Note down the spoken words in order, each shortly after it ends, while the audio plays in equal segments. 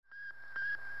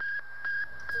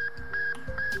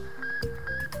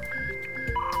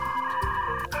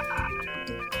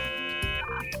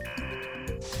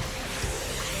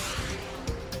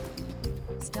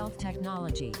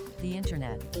Technology, the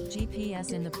internet,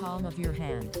 GPS in the palm of your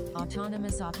hand,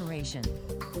 autonomous operation.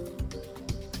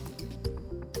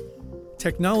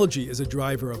 Technology is a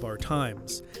driver of our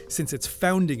times. Since its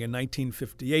founding in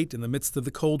 1958 in the midst of the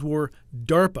Cold War,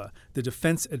 DARPA, the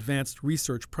Defense Advanced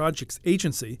Research Projects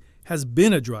Agency, has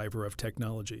been a driver of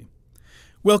technology.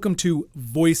 Welcome to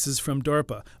Voices from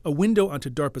DARPA, a window onto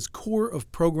DARPA's core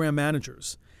of program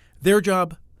managers. Their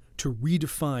job? To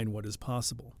redefine what is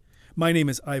possible. My name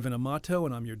is Ivan Amato,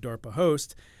 and I'm your DARPA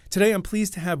host. Today, I'm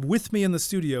pleased to have with me in the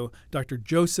studio Dr.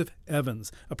 Joseph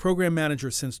Evans, a program manager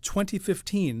since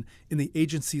 2015 in the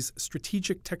agency's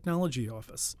Strategic Technology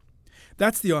Office.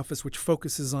 That's the office which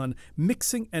focuses on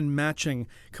mixing and matching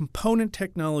component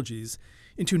technologies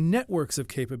into networks of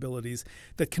capabilities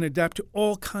that can adapt to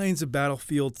all kinds of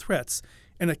battlefield threats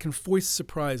and that can foist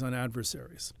surprise on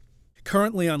adversaries.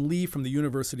 Currently on leave from the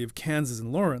University of Kansas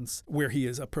in Lawrence, where he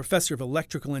is a professor of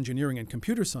electrical engineering and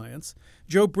computer science,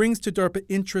 Joe brings to DARPA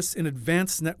interests in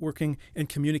advanced networking and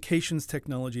communications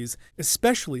technologies,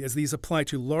 especially as these apply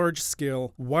to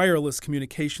large-scale wireless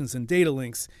communications and data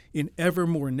links in ever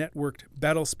more networked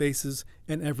battle spaces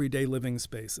and everyday living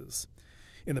spaces.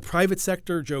 In the private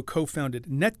sector, Joe co-founded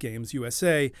NetGames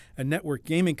USA, a network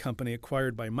gaming company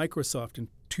acquired by Microsoft in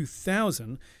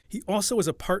 2000. He also is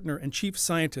a partner and chief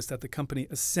scientist at the company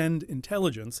Ascend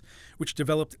Intelligence, which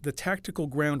developed the tactical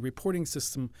ground reporting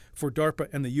system for DARPA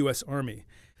and the U.S. Army.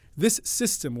 This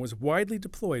system was widely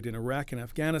deployed in Iraq and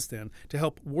Afghanistan to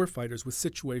help warfighters with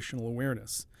situational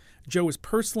awareness. Joe is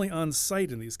personally on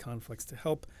site in these conflicts to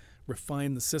help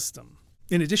refine the system.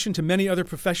 In addition to many other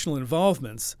professional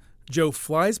involvements, Joe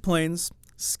flies planes,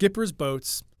 skippers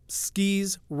boats,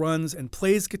 skis, runs, and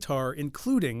plays guitar,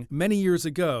 including many years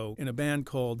ago in a band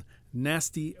called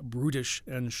Nasty, Brutish,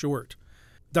 and Short.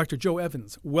 Dr. Joe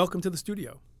Evans, welcome to the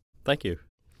studio. Thank you.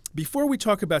 Before we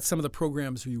talk about some of the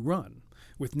programs you run,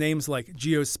 with names like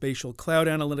geospatial cloud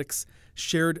analytics,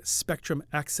 shared spectrum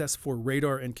access for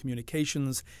radar and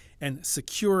communications, and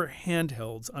secure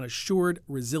handhelds on assured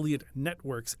resilient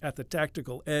networks at the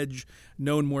tactical edge,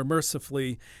 known more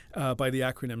mercifully by the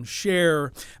acronym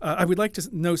SHARE, I would like to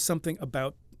know something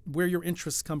about where your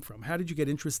interests come from. How did you get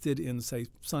interested in, say,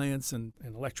 science and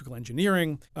electrical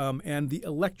engineering, and the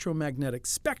electromagnetic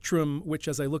spectrum, which,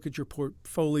 as I look at your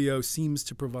portfolio, seems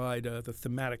to provide the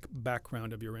thematic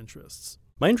background of your interests?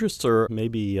 My interests are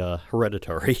maybe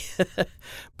hereditary.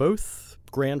 Both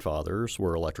grandfathers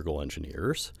were electrical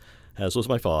engineers, as was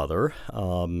my father.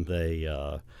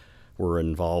 They were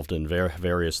involved in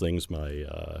various things. My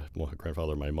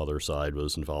grandfather on my mother's side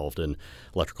was involved in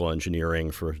electrical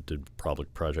engineering, did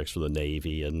projects for the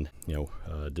Navy, and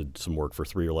did some work for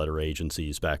three-letter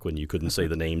agencies back when you couldn't say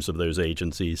the names of those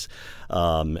agencies.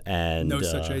 No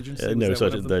such agency.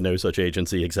 No such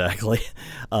agency, exactly.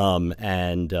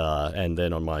 And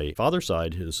then on my father's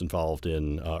side, he was involved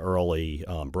in early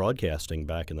broadcasting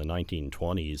back in the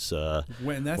 1920s.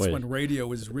 When radio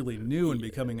was really new and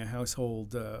becoming a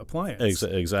household appliance.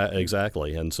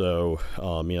 Exactly. And so,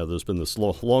 there's been this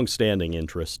long-standing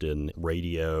interest in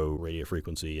radio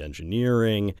frequency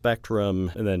engineering,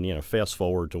 spectrum, and then, fast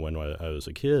forward to when I was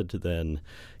a kid, then,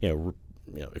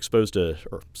 exposed to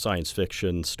science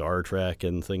fiction, Star Trek,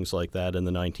 and things like that in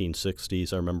the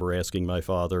 1960s. I remember asking my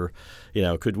father,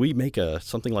 could we make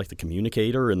something like the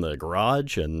communicator in the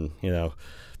garage? And,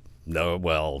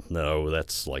 no,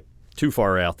 that's like too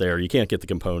far out there. You can't get the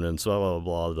components, blah,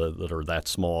 blah, blah, that are that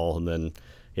small. And then,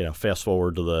 fast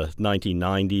forward to the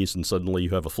 1990s, and suddenly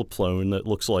you have a flip phone that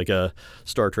looks like a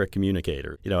Star Trek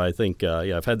communicator. I think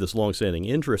I've had this longstanding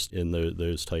interest in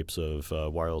those types of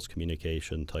wireless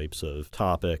communication types of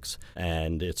topics,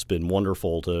 and it's been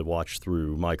wonderful to watch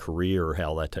through my career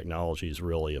how that technology has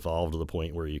really evolved to the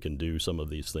point where you can do some of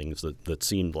these things that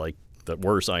seemed like that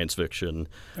were science fiction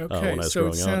when I was growing up. So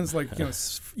it sounds like,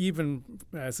 even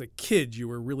as a kid, you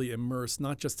were really immersed,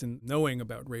 not just in knowing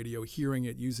about radio, hearing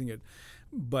it, using it,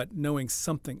 but knowing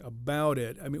something about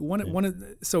it. I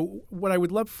mean, so what I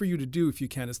would love for you to do, if you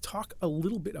can, is talk a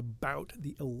little bit about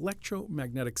the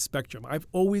electromagnetic spectrum. I've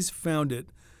always found it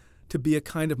to be a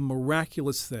kind of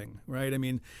miraculous thing, right? I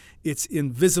mean, it's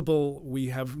invisible. We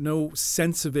have no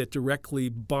sense of it directly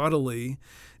bodily,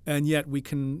 and yet we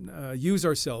can use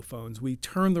our cell phones. We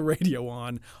turn the radio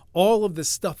on. All of this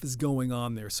stuff is going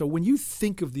on there. So when you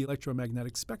think of the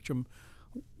electromagnetic spectrum,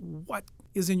 what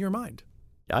is in your mind?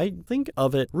 I think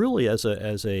of it really as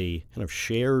a kind of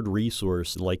shared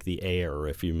resource like the air,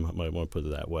 if you might want to put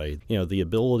it that way. The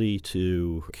ability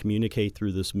to communicate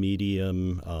through this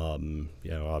medium.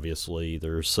 Obviously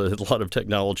there's a lot of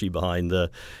technology behind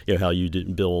how you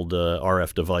build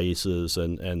RF devices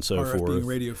and so RF forth. Being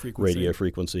radio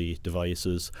frequency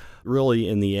devices. Really,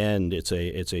 in the end, it's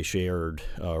a shared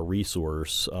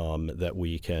resource that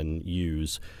we can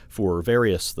use for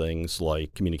various things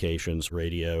like communications,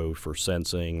 radio, for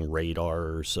sensing,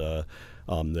 radars,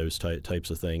 those types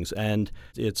of things. And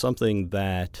it's something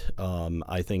that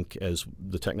I think as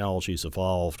the technology's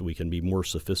evolved, we can be more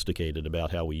sophisticated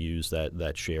about how we use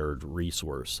that shared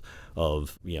resource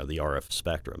of the RF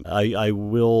spectrum. I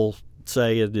will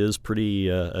say it is pretty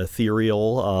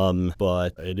ethereal,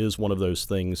 but it is one of those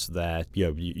things that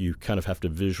you kind of have to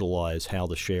visualize how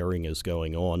the sharing is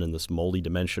going on in this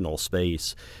multidimensional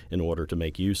space in order to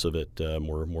make use of it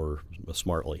more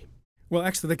smartly. Well,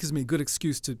 actually, that gives me a good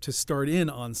excuse to start in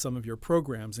on some of your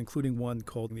programs, including one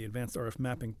called the Advanced RF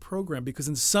Mapping Program, because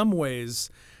in some ways,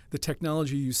 the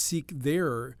technology you seek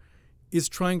there is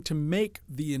trying to make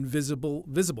the invisible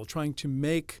visible, trying to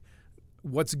make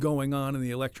what's going on in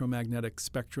the electromagnetic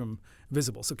spectrum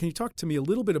visible. So can you talk to me a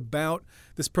little bit about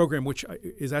this program, which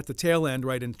is at the tail end,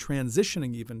 right, and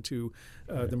transitioning even to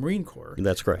the Marine Corps?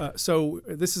 That's correct. So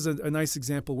this is a nice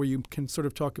example where you can sort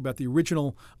of talk about the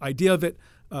original idea of it,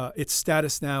 its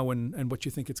status now, and what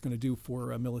you think it's going to do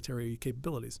for military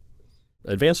capabilities.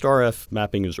 Advanced RF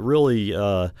mapping is really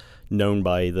known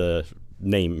by the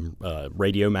name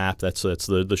Radio Map. That's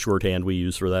the shorthand we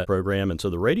use for that program. And so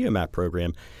the Radio Map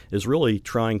program is really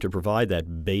trying to provide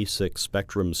that basic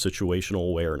spectrum situational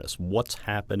awareness. What's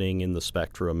happening in the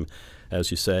spectrum? As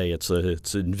you say, it's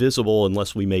invisible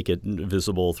unless we make it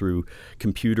visible through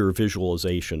computer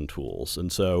visualization tools.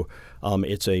 And so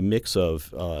it's a mix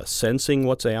of sensing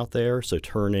what's out there, so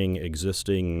turning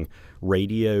existing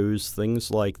radios, things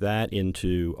like that,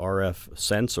 into RF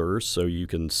sensors, so you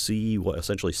can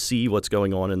essentially see what's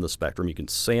going on in the spectrum. You can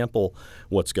sample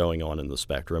what's going on in the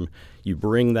spectrum. You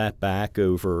bring that back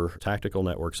over tactical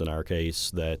networks, in our case,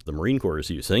 that the Marine Corps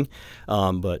is using,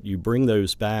 but you bring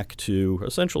those back to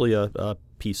essentially a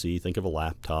PC, think of a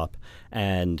laptop,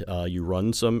 and you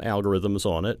run some algorithms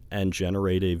on it and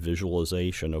generate a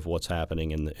visualization of what's happening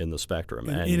in the spectrum.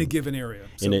 In a given area.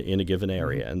 In a given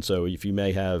area. Mm-hmm. And so if you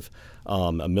may have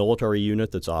a military unit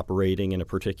that's operating in a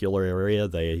particular area,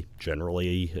 they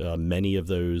generally, many of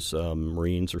those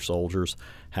Marines or soldiers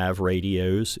have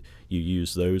radios. You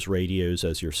use those radios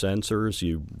as your sensors.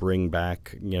 You bring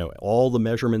back all the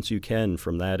measurements you can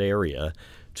from that area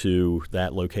to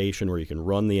that location where you can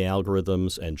run the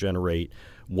algorithms and generate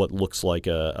what looks like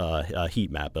a heat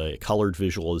map, a colored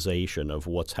visualization of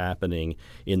what's happening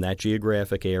in that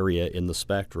geographic area in the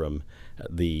spectrum.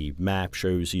 The map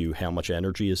shows you how much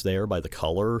energy is there by the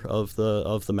color of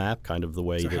the map, kind of the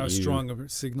way that how strong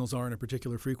signals are in a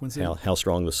particular frequency. How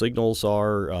strong the signals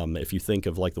are. If you think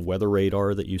of like the weather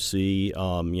radar that you see,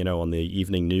 on the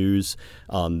evening news,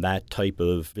 that type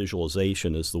of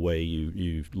visualization is the way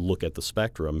you look at the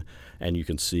spectrum, and you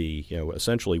can see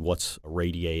essentially what's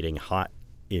radiating hot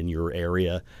in your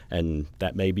area, and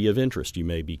that may be of interest. You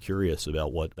may be curious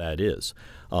about what that is.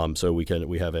 So we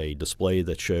have a display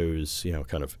that shows,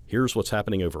 kind of here's what's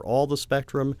happening over all the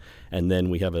spectrum, and then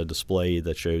we have a display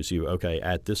that shows you, okay,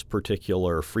 at this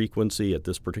particular frequency, at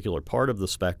this particular part of the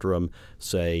spectrum,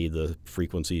 say the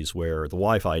frequencies where the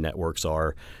Wi-Fi networks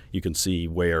are, you can see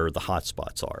where the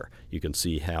hotspots are. You can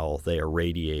see how they are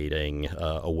radiating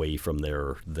away from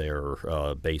their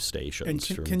base stations.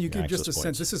 And can you give just a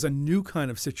sense? This is a new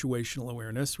kind of situational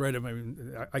awareness, right? I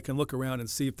mean, I can look around and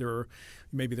see if there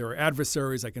are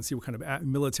adversaries. I can see what kind of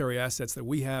military assets that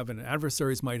we have and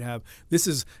adversaries might have. This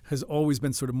has always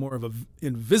been sort of more of an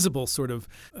invisible sort of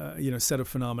set of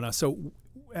phenomena. So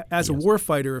as a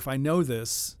warfighter, if I know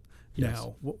this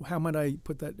now, how might I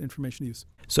put that information to use?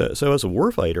 So as a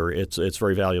warfighter, it's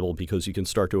very valuable because you can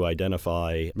start to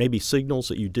identify maybe signals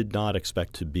that you did not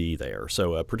expect to be there.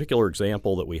 So a particular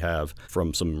example that we have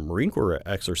from some Marine Corps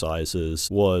exercises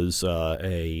was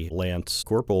a Lance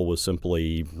Corporal was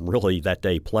simply really that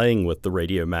day playing with the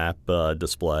radio map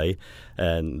display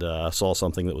and saw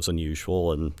something that was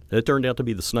unusual, and it turned out to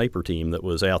be the sniper team that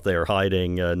was out there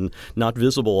hiding and not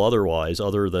visible otherwise,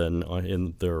 other than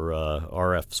in their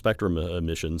RF spectrum spectrum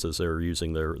emissions as they're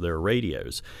using their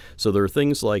radios. So there are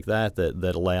things like that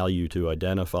allow you to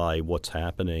identify what's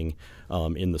happening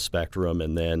in the spectrum,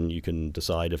 and then you can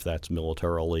decide if that's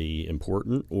militarily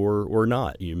important or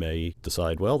not. You may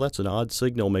decide, well, that's an odd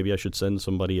signal. Maybe I should send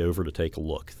somebody over to take a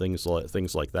look. Things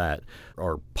like that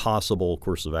are possible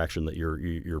course of action that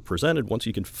you're presented once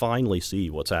you can finally see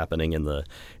what's happening in the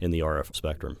RF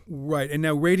spectrum. Right, and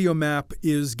now radio map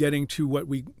is getting to what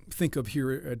we think of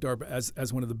here at DARPA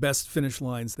as one of the best finish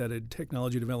lines that a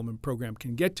technology development program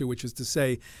can get to, which is to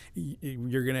say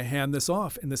you're going to hand this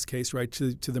off, in this case, right,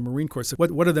 to the Marine Corps. So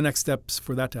what are the next steps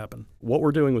for that to happen? What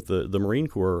we're doing with the Marine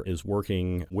Corps is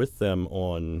working with them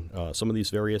on some of these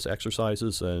various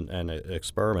exercises and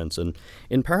experiments. And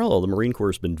in parallel, the Marine Corps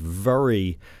has been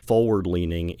very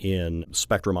forward-leaning in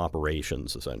spectrum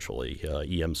operations, essentially,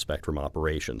 EM spectrum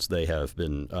operations. They have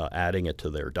been adding it to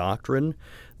their doctrine.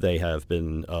 They have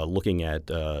been looking at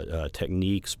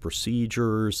techniques,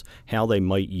 procedures, how they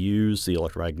might use the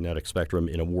electromagnetic spectrum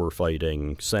in a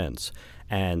warfighting sense.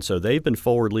 And so they've been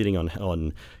forward-leading on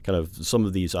kind of some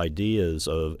of these ideas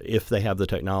of if they have the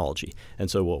technology.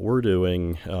 And so what we're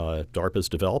doing, DARPA's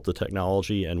developed the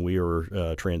technology, and we are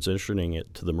transitioning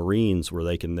it to the Marines where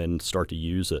they can then start to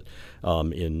use it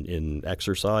in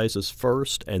exercises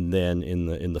first, and then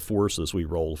in the force as we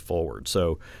roll forward.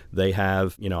 So they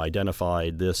have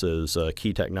identified this as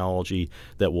key technology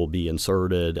that will be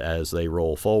inserted as they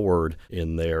roll forward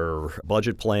in their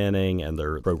budget planning and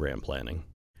their program planning.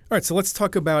 All right, so let's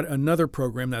talk about another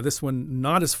program. Now, this one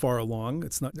not as far along.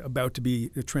 It's not about to be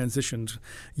transitioned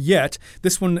yet.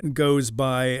 This one goes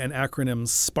by an acronym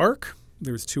SPARC.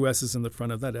 There's two S's in the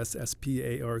front of that,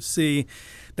 SPARC.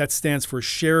 That stands for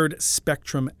Shared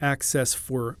Spectrum Access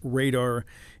for Radar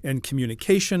and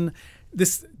Communication.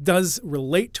 This does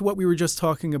relate to what we were just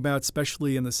talking about,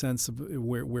 especially in the sense of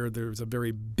where there's a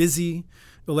very busy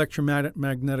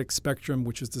electromagnetic spectrum,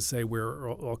 which is to say where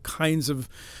all kinds of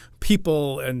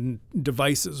people and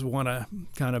devices want to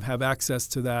kind of have access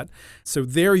to that. So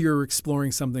there you're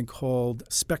exploring something called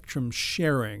spectrum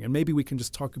sharing, and maybe we can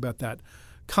just talk about that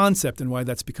concept and why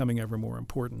that's becoming ever more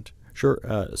important. Sure.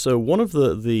 So one of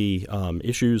the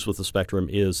issues with the spectrum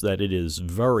is that it is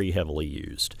very heavily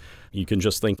used. You can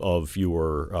just think of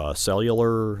your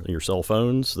cellular, your cell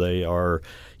phones. They are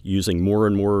using more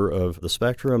and more of the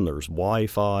spectrum. There's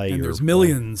Wi-Fi. And there's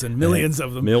millions and millions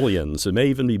of them. Millions. It may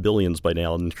even be billions by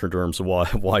now in terms of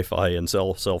Wi-Fi and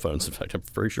cell phones. In fact, I'm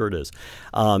pretty sure it is.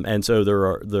 And so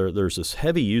there's this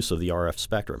heavy use of the RF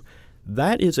spectrum.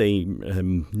 That is a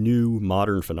new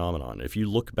modern phenomenon. If you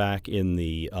look back in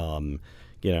the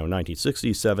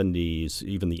 1960s, 70s,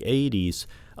 even the 80s,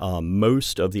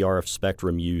 most of the RF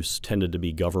spectrum use tended to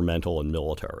be governmental and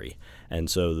military. And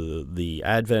so the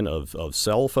advent of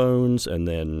cell phones and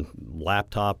then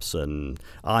laptops and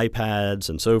iPads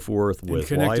and so forth with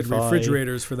connected Wi-Fi.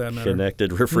 refrigerators, for that matter.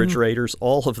 Connected refrigerators.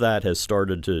 All of that has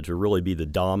started to really be the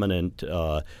dominant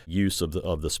use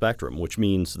of the spectrum, which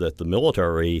means that the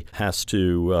military has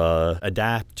to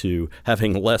adapt to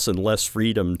having less and less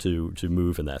freedom to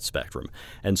move in that spectrum.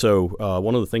 And so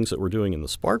one of the things that we're doing in the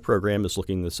SPARC program is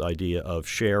looking at this idea of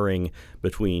sharing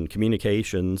between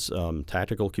communications,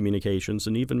 tactical communications,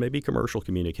 and even maybe commercial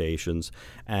communications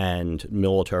and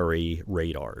military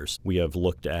radars. We have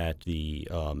looked at the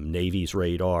Navy's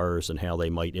radars and how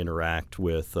they might interact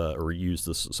with or use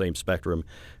the same spectrum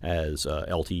as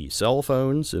LTE cell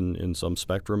phones in some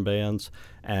spectrum bands.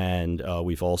 And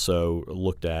we've also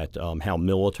looked at how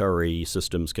military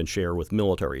systems can share with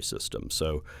military systems.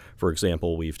 So, for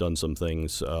example, we've done some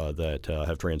things that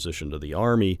have transitioned to the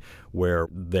Army where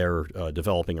they're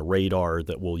developing a radar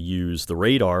that will use the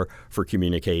radar for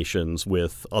communications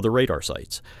with other radar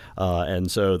sites. And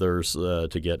so there's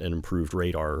to get an improved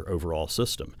radar overall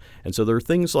system. And so there are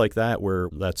things like that where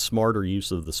that smarter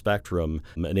use of the spectrum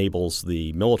enables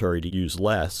the military to use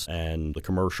less, and the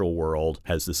commercial world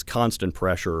has this constant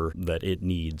pressure that it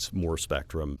needs more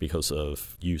spectrum because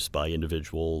of use by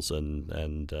individuals and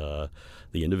the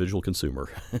individual consumer.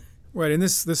 Right, and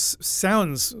this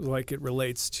sounds like it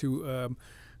relates to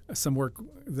some work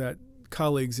that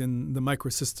colleagues in the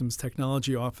Microsystems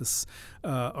Technology Office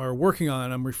are working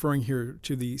on. I'm referring here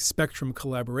to the Spectrum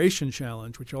Collaboration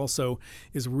Challenge, which also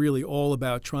is really all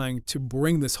about trying to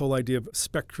bring this whole idea of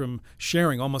spectrum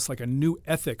sharing, almost like a new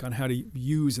ethic on how to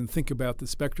use and think about the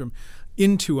spectrum,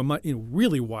 into a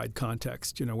really wide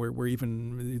context, where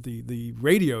even the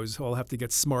radios all have to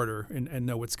get smarter and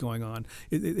know what's going on.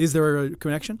 Is there a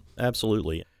connection?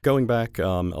 Absolutely. Going back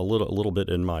a little bit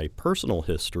in my personal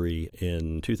history,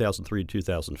 in 2003 to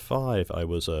 2005, I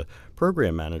was a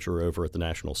program manager over at the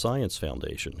National Science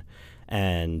Foundation.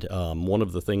 And one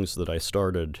of the things that I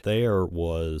started there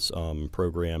was a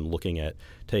program looking at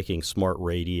taking smart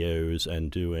radios and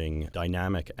doing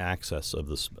dynamic access of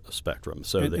the spectrum.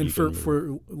 So and, that and you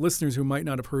for listeners who might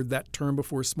not have heard that term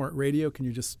before, smart radio, can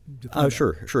you just define that?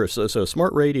 Sure. So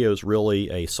smart radio is really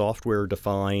a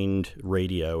software-defined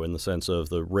radio in the sense of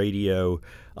the radio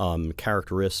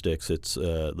characteristics. It's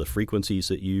the frequencies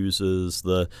it uses,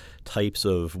 the types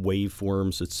of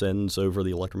waveforms it sends over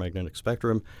the electromagnetic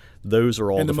spectrum. Those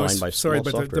are all defined by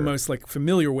software. The most like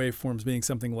familiar waveforms being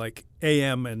something like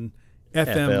AM and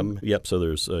FM. Yep. So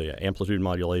there's amplitude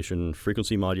modulation,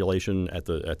 frequency modulation at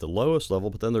the lowest level,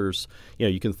 but then there's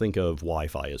you can think of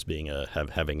Wi-Fi as being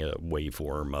having a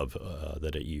waveform of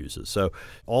that it uses. So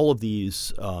all of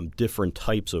these different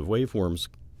types of waveforms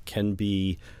can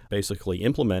be basically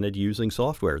implemented using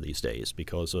software these days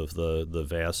because of the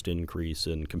vast increase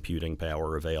in computing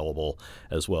power available,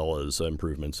 as well as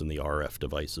improvements in the RF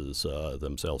devices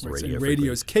themselves. Right, so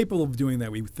radios capable of doing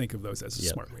that, we would think of those as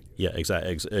smart radios. Yeah,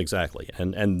 exactly.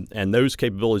 And those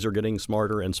capabilities are getting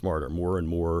smarter and smarter. More and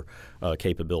more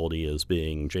capability is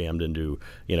being jammed into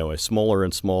a smaller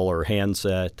and smaller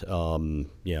handset,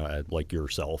 like your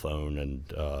cell phone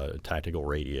and tactical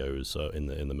radios in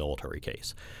the military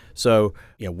case. So,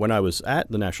 when I was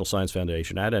at the National Science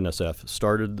Foundation at NSF,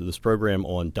 started this program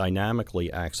on dynamically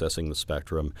accessing the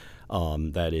spectrum,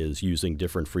 that is using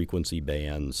different frequency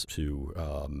bands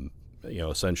to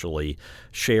essentially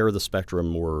share the spectrum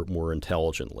more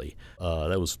intelligently.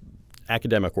 That was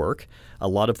academic work. A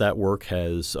lot of that work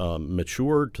has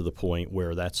matured to the point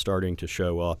where that's starting to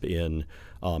show up in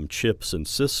chips and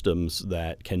systems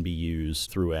that can be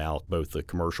used throughout both the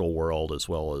commercial world as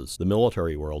well as the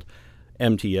military world.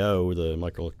 MTO, the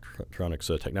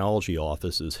Microelectronics Technology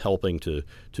Office, is helping to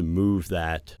move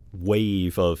that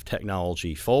wave of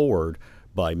technology forward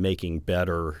by making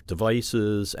better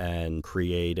devices and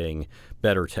creating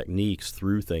better techniques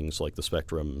through things like the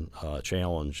Spectrum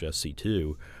Challenge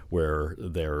SC2, where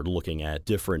they're looking at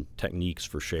different techniques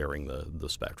for sharing the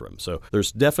spectrum. So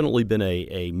there's definitely been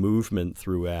a movement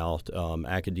throughout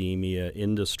academia,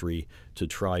 industry, to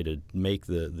try to make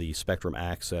the spectrum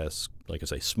access, like I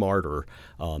say, smarter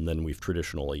than we've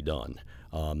traditionally done.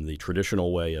 The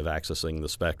traditional way of accessing the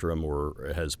spectrum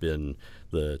has been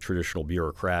the traditional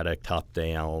bureaucratic,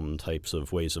 top-down types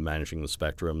of ways of managing the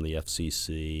spectrum, the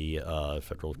FCC,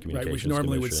 Federal Communications Right, which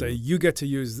normally Commission. would say, you get to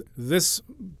use this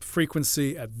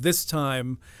frequency at this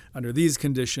time under these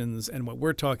conditions, and what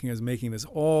we're talking is making this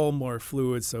all more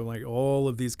fluid, so like all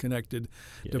of these connected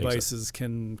devices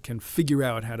can figure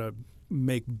out how to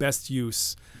make best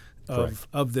use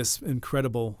of this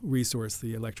incredible resource,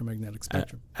 the electromagnetic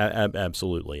spectrum.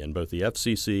 Absolutely. And both the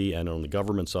FCC and on the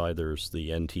government side, there's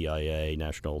the NTIA,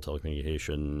 National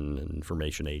Telecommunication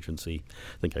Information Agency,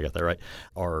 I think I got that right,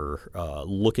 are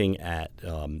looking at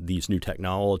these new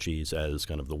technologies as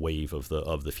kind of the wave of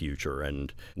the future.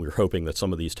 And we're hoping that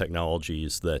some of these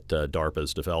technologies that DARPA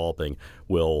is developing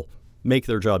will make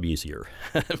their job easier,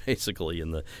 basically,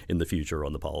 in the future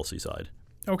on the policy side.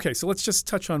 Okay, so let's just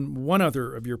touch on one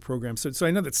other of your programs. So I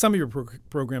know that some of your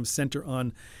programs center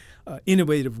on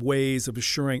innovative ways of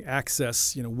assuring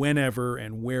access, whenever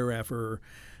and wherever,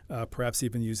 perhaps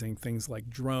even using things like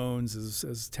drones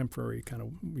as temporary kind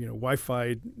of,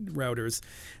 Wi-Fi routers,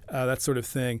 that sort of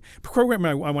thing. The program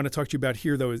I want to talk to you about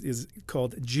here, though, is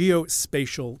called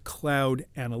Geospatial Cloud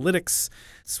Analytics.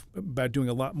 It's about doing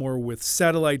a lot more with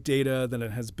satellite data than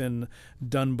it has been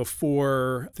done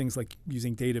before. Things like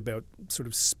using data about sort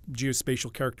of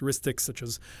geospatial characteristics such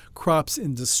as crops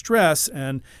in distress,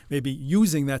 and maybe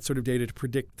using that sort of data to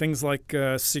predict things like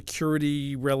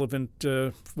security-relevant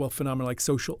phenomena like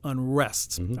social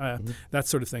unrest, that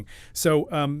sort of thing. So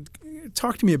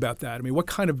talk to me about that. I mean, what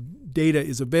kind of data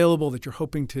is available that you're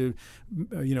hoping to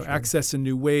access in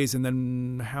new ways, and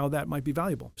then how that might be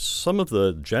valuable? Some of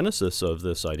the genesis of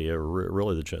this idea,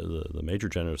 really the major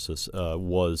genesis,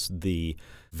 was the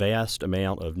vast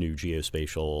amount of new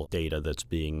geospatial data that's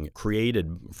being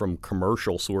created from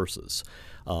commercial sources.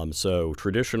 So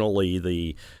traditionally,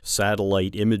 the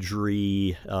satellite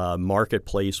imagery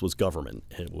marketplace was government.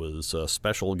 It was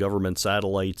special government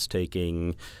satellites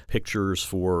taking pictures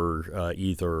for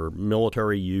either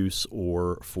military use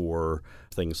or for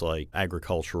things like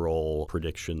agricultural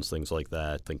predictions, things like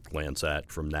that. Think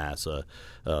Landsat from NASA,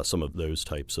 some of those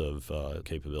types of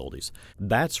capabilities.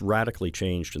 That's radically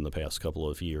changed in the past couple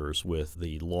of years with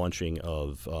the launching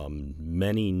of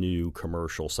many new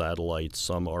commercial satellites.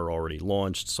 Some are already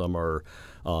launched, some are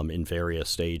in various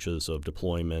stages of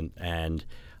deployment, and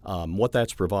what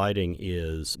that's providing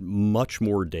is much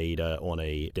more data on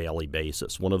a daily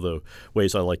basis. One of the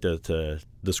ways I like to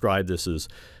describe this is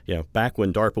back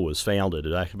when DARPA was founded,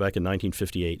 back in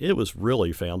 1958, it was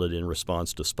really founded in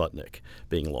response to Sputnik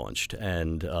being launched.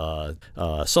 And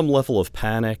some level of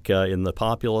panic in the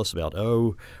populace about,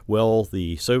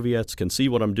 the Soviets can see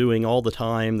what I'm doing all the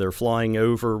time. They're flying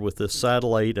over with this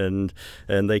satellite and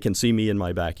they can see me in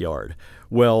my backyard.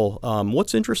 Well,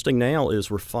 what's interesting now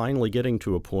is we're finally getting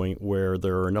to a point where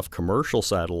there are enough commercial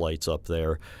satellites up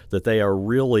there that they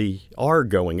are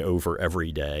going over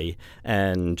every day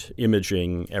and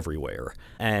imaging everywhere.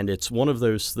 And it's one of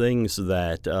those things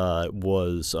that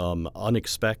was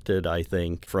unexpected, I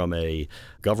think, from a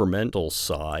governmental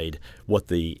side, what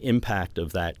the impact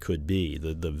of that could be.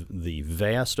 The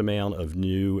vast amount of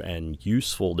new and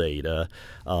useful data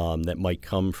that might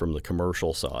come from the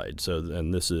commercial side.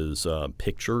 And this is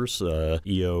pictures,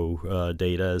 EO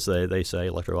data, as they say,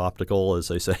 electro-optical, as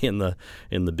they say in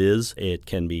the biz. It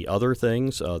can be other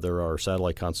things. There are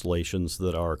satellite constellations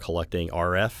that are collecting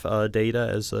RF data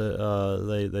as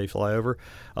they fly over.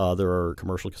 There are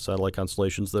commercial satellite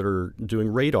constellations that are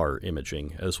doing radar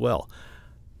imaging as well.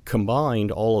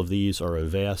 Combined, all of these are a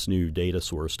vast new data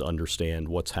source to understand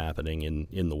what's happening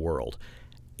in the world.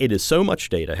 It is so much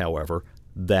data, however,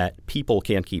 that people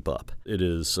can't keep up. It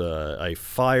is a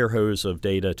fire hose of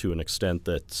data to an extent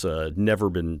that's never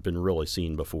been really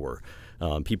seen before.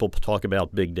 People talk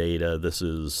about big data. This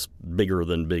is bigger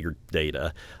than bigger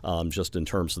data, just in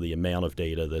terms of the amount of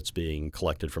data that's being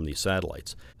collected from these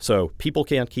satellites. So people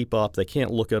can't keep up. They can't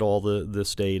look at all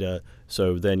this data.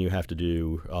 So then you have to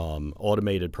do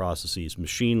automated processes,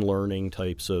 machine learning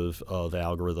types of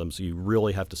algorithms. You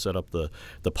really have to set up the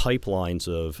pipelines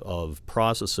of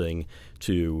processing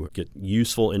to get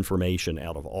useful information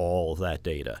out of all of that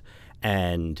data.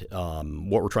 And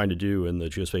what we're trying to do in the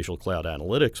Geospatial Cloud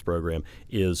Analytics program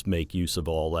is make use of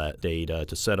all that data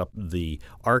to set up the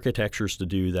architectures to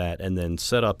do that, and then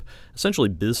set up essentially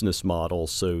business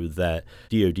models so that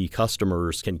DoD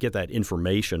customers can get that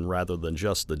information rather than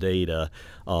just the data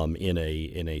in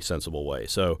a sensible way.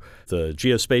 So the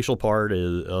geospatial part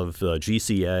of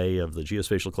GCA, of the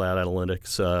Geospatial Cloud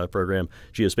Analytics program,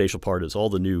 geospatial part is all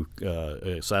the new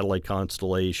satellite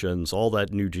constellations, all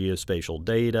that new geospatial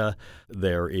data.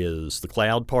 There is the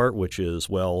cloud part, which is,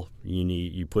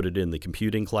 you put it in the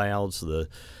computing clouds. You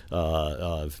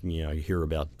hear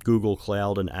about Google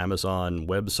Cloud and Amazon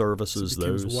Web Services. So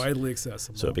it becomes widely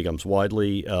accessible. So it becomes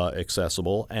widely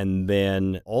accessible, and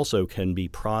then also can be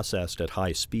processed at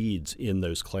high speeds in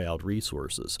those cloud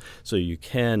resources. So you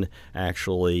can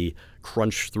actually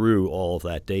crunch through all of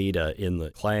that data in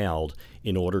the cloud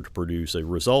in order to produce a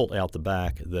result out the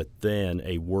back that then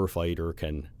a warfighter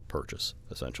can purchase,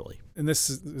 essentially. And this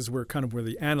is where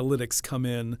the analytics come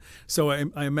in. So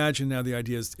I imagine now the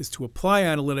idea is to apply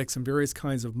analytics and various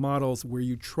kinds of models where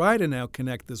you try to now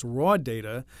connect this raw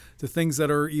data to things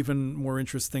that are even more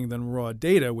interesting than raw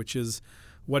data, which is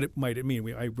what it might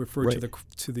mean. I refer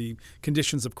to the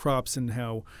conditions of crops and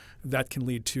how that can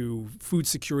lead to food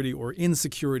security or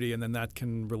insecurity, and then that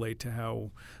can relate to how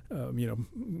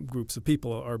groups of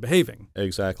people are behaving.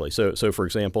 Exactly. So for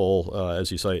example,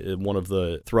 as you say, one of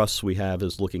the thrusts we have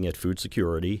is looking at food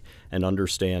security and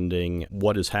understanding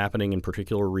what is happening in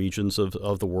particular regions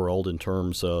of the world in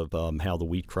terms of how the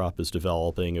wheat crop is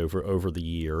developing over the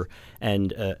year,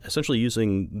 and essentially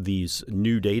using these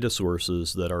new data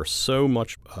sources that are so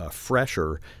much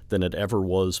fresher than it ever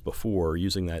was before,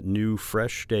 using that new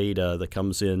fresh data that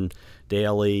comes in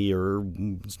daily or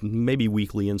maybe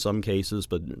weekly in some cases,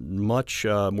 but much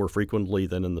more frequently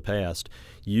than in the past,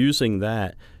 using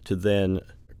that to then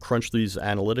crunch these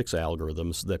analytics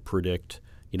algorithms that predict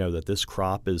that this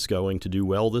crop is going to do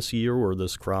well this year, or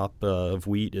this crop of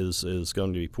wheat is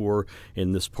going to be poor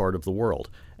in this part of the world.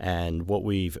 And what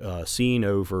we've seen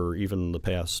over even the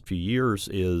past few years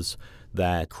is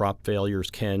that crop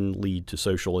failures can lead to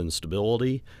social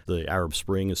instability. The Arab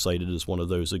Spring is cited as one of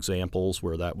those examples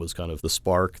where that was kind of the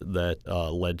spark that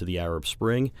led to the Arab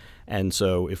Spring. And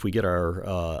so if we get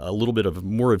a little bit of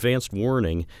more advanced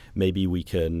warning, maybe we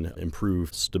can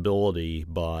improve stability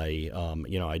by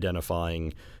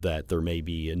identifying that there may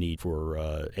be a need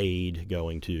for aid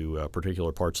going to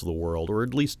particular parts of the world, or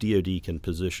at least DoD can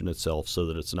position itself so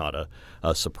that it's not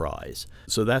a surprise.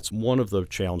 So that's one of the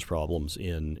challenge problems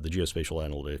in the geospatial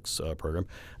analytics program.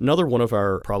 Another one of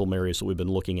our problem areas that we've been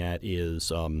looking at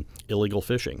is illegal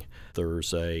fishing.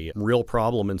 There's a real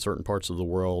problem in certain parts of the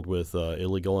world with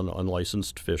illegal and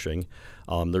unlicensed fishing.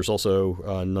 There's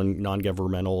also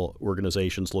non-governmental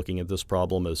organizations looking at this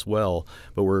problem as well,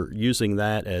 but we're using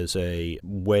that as a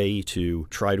way to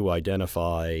try to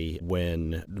identify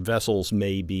when vessels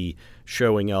may be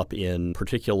showing up in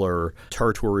particular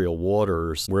territorial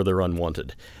waters where they're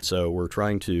unwanted. So we're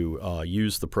trying to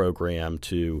use the program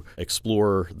to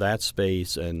explore that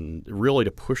space and really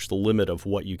to push the limit of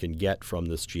what you can get from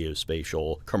this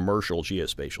commercial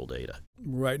geospatial data.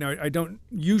 Right. Now, I don't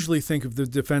usually think of the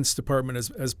Defense Department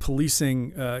as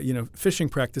policing, fishing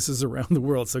practices around the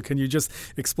world. So can you just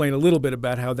explain a little bit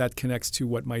about how that connects to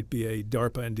what might be a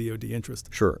DARPA and DoD interest?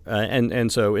 Sure.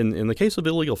 And so in the case of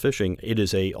illegal fishing, it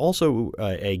is also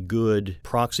a good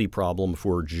proxy problem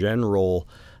for general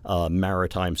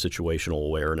maritime situational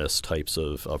awareness types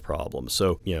of problems.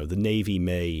 So, the Navy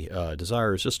may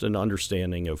desire just an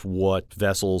understanding of what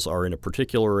vessels are in a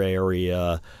particular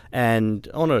area and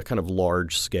on a kind of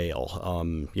large scale.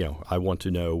 I want to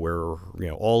know where,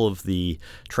 all of the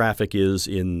traffic is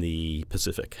in the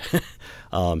Pacific.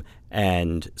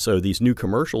 And so these new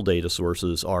commercial data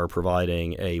sources are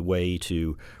providing a way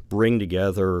to bring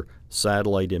together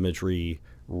satellite imagery,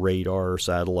 radar,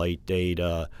 satellite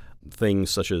data, things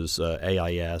such as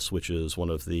AIS, which is one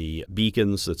of the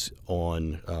beacons that's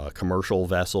on commercial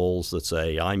vessels that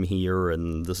say, I'm here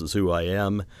and this is who I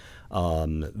am.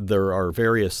 There are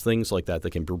various things like that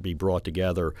can be brought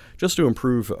together just to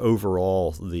improve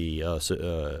overall the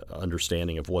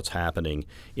understanding of what's happening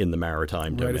in the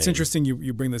maritime domain. Right. It's interesting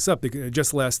you bring this up because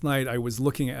just last night I was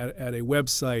looking at a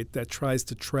website that tries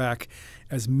to track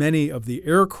as many of the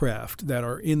aircraft that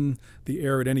are in the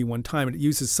air at any one time. It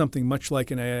uses something much like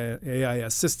an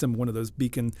AIS system, one of those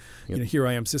beacon, here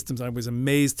I am systems. I was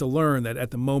amazed to learn that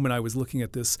at the moment I was looking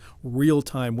at this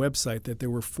real-time website that there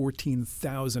were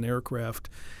 14,000 aircraft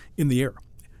in the air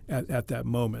at that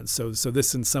moment. So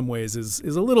this in some ways is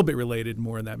a little bit related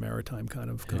more in that maritime kind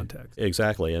of context.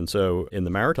 Exactly. And so in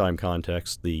the maritime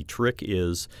context, the trick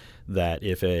is that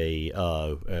if a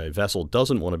vessel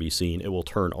doesn't want to be seen, it will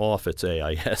turn off its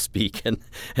AIS beacon.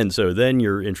 And so then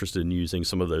you're interested in using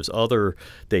some of those other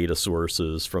data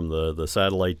sources from the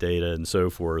satellite data and so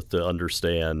forth to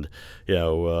understand,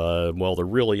 well, there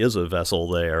really is a vessel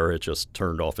there. It just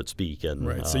turned off its beacon.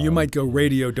 Right. So you might go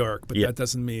radio dark, but that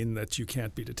doesn't mean that you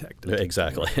can't be detected.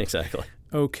 Exactly.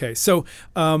 Okay, so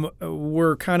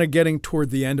we're kind of getting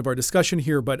toward the end of our discussion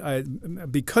here, but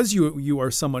because you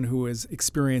are someone who has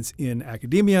experience in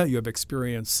academia, you have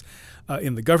experience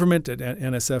in the government at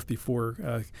NSF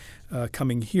before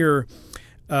coming here,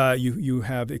 you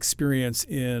have experience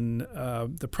in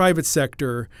the private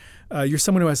sector, you're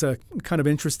someone who has a kind of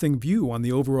interesting view on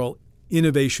the overall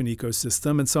innovation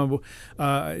ecosystem. And so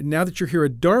now that you're here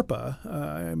at DARPA,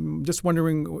 I'm just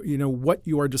wondering, what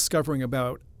you are discovering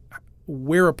about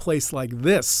where a place like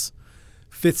this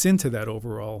fits into that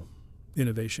overall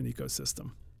innovation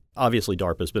ecosystem. Obviously,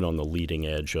 DARPA has been on the leading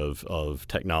edge of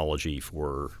technology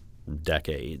for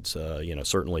decades.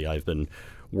 Certainly I've been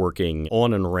working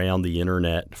on and around the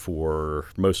internet for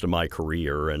most of my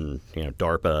career, and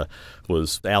DARPA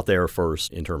was out there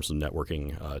first in terms of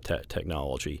networking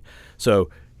technology. So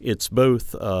it's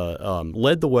both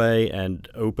led the way and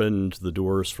opened the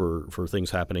doors for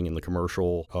things happening in the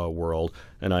commercial world.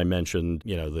 And I mentioned,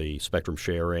 the spectrum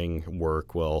sharing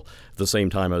work. Well, at the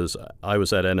same time as I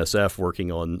was at NSF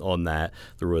working on that,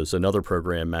 there was another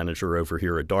program manager over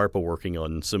here at DARPA working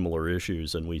on similar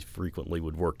issues, and we frequently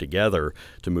would work together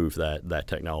to move that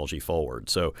technology forward.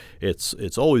 So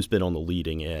it's always been on the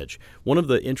leading edge. One of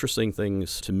the interesting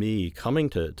things to me coming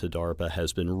to DARPA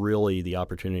has been really the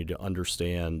opportunity to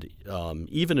understand,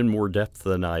 even in more depth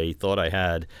than I thought I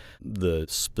had, the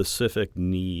specific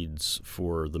needs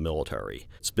for the military.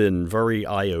 It's been very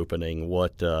eye-opening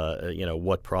what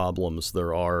problems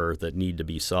there are that need to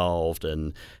be solved,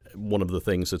 and one of the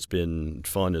things that's been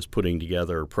fun is putting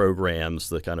together programs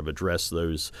that kind of address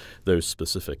those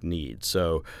specific needs.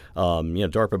 So,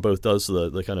 DARPA both does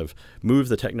the kind of move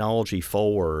the technology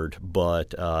forward, but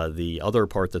the other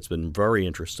part that's been very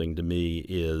interesting to me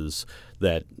is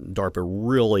that DARPA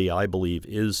really, I believe,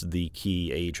 is the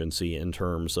key agency in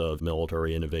terms of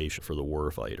military innovation for the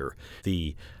warfighter.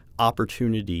 The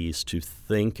opportunities to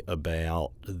think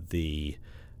about the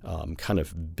kind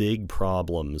of big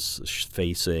problems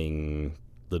facing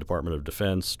the Department of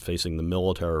Defense, facing the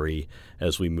military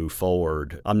as we move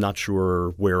forward. I'm not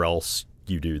sure where else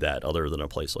you do that other than a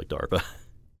place like DARPA.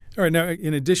 All right. Now,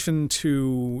 in addition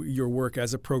to your work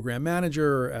as a program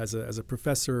manager, as a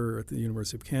professor at the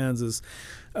University of Kansas,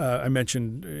 I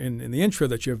mentioned in the intro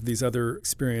that you have these other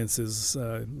experiences.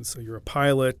 So you're a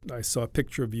pilot. I saw a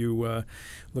picture of you.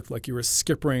 Looked like you were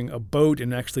skippering a boat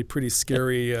in actually pretty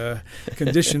scary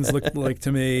conditions, looked like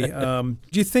to me.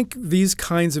 Do you think these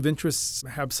kinds of interests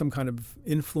have some kind of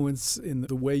influence in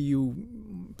the way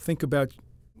you think about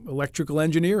electrical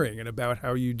engineering and about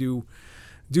how you do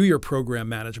your program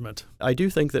management? I do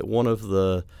think that one of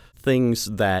the things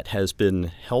that has been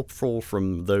helpful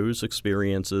from those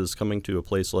experiences coming to a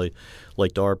place like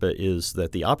DARPA is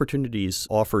that the opportunities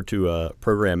offered to a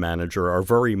program manager are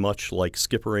very much like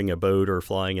skippering a boat or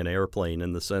flying an airplane,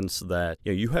 in the sense that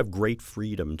you have great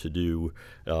freedom to do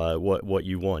what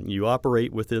you want. You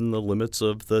operate within the limits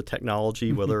of the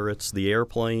technology, whether it's the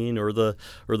airplane or the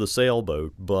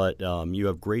sailboat, but you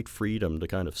have great freedom to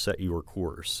kind of set your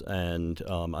course. And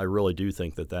I really do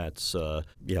think that that's a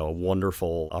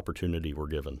wonderful opportunity we're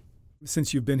given.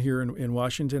 Since you've been here in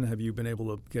Washington, have you been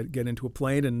able to get into a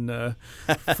plane and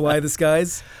fly the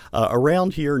skies?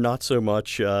 Around here, not so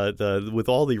much. With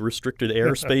all the restricted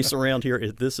airspace around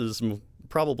here, this is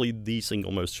probably the single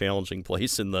most challenging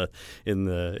place in the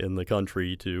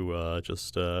country to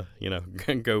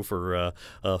go for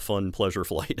a fun pleasure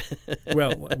flight.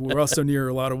 Well, we're also near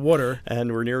a lot of water,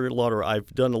 and we're near a lot of.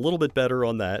 I've done a little bit better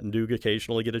on that, and do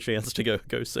occasionally get a chance to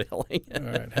go sailing. All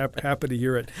right, happy to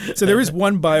hear it. So there is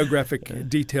one biographic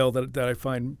detail that I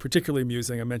find particularly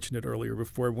amusing. I mentioned it earlier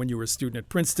before. When you were a student at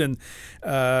Princeton,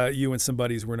 you and some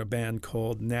buddies were in a band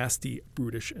called Nasty,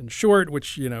 Brutish, and Short,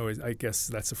 which I guess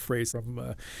that's a phrase from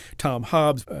Tom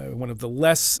Hobbes, one of the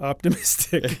less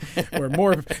optimistic or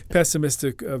more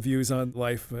pessimistic views on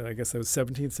life. I guess that was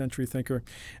 17th century thinker.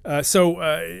 So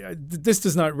this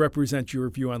does not represent your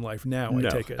view on life now, I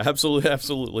take it.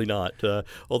 Absolutely not.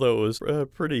 Although it was a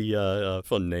pretty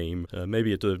fun name.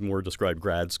 Maybe it more described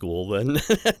grad school than.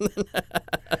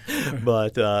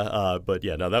 But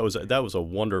yeah, no, that was a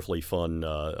wonderfully fun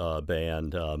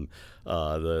band.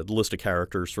 The list of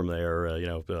characters from there,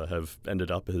 have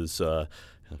ended up as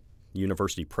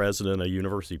university president, a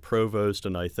university provost,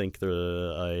 and I think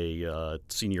a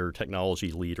senior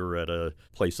technology leader at a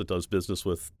place that does business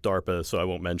with DARPA, so I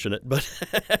won't mention it. But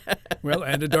well,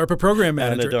 and a DARPA program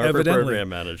manager, and a DARPA evidently. program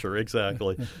manager,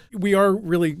 exactly. We are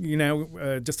really,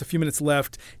 just a few minutes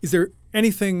left. Is there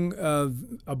anything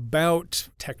about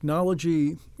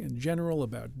technology in general,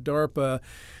 about DARPA,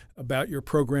 about your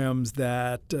programs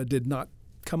that did not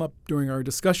come up during our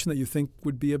discussion that you think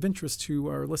would be of interest to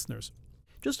our listeners?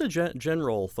 Just a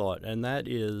general thought, and that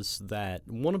is that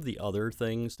one of the other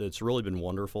things that's really been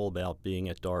wonderful about being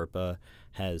at DARPA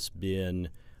has been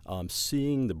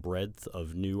seeing the breadth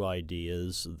of new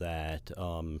ideas that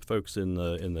folks in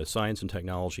the science and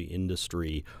technology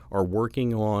industry are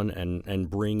working on and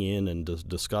bring in and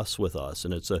discuss with us.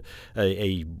 And it's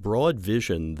a broad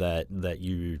vision that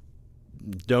you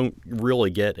don't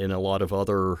really get in a lot of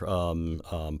other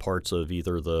parts of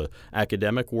either the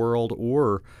academic world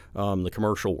or the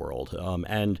commercial world.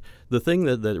 And the thing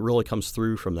that really comes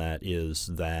through from that is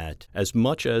that as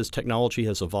much as technology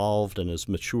has evolved and as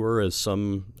mature as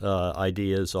some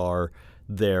ideas are,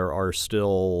 there are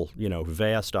still,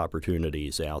 vast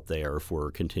opportunities out there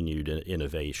for continued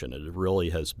innovation. It really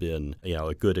has been,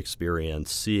 a good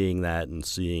experience seeing that and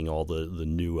seeing all the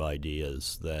new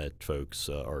ideas that folks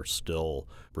are still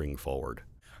bringing forward.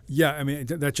 Yeah, I mean,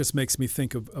 that just makes me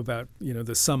think about,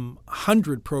 the some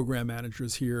 100 program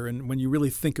managers here. And when you really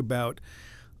think about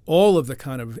all of the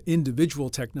kind of individual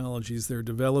technologies they're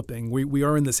developing, we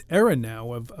are in this era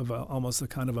now of almost a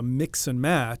kind of a mix and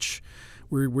match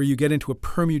where you get into a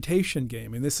permutation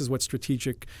game. And this is what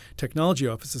Strategic Technology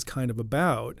Office is kind of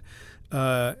about,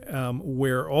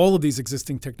 where all of these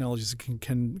existing technologies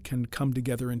can come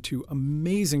together into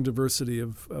amazing diversity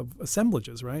of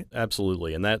assemblages, right?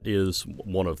 Absolutely, and that is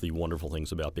one of the wonderful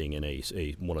things about being in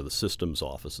one of the systems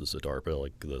offices at DARPA,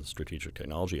 like the Strategic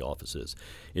Technology Office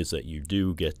is that you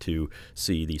do get to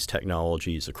see these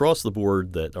technologies across the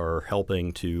board that are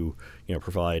helping to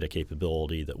provide a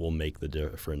capability that will make the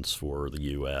difference for the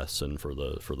U.S. and for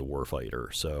the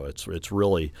warfighter. So it's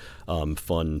really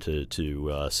fun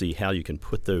to see how you can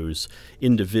put those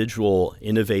individual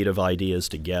innovative ideas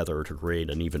together to create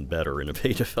an even better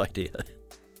innovative idea.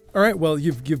 All right. Well,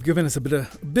 you've given us a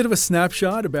bit of a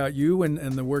snapshot about you and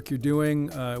the work you're doing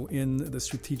in the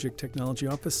Strategic Technology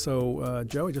Office. So,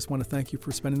 Joe, I just want to thank you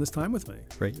for spending this time with me.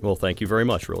 Great. Well, thank you very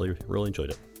much. Really enjoyed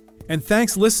it. And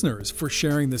thanks, listeners, for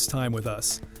sharing this time with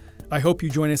us. I hope you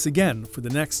join us again for the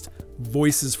next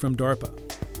Voices from DARPA.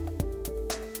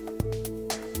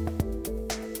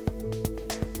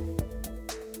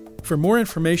 For more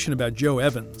information about Joe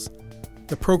Evans,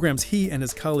 the programs he and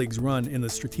his colleagues run in the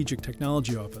Strategic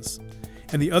Technology Office,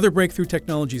 and the other breakthrough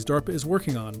technologies DARPA is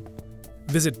working on,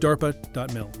 visit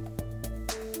darpa.mil.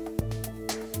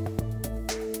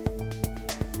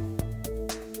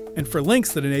 And for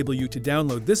links that enable you to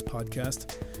download this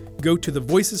podcast, go to the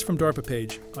Voices from DARPA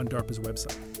page on DARPA's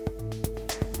website.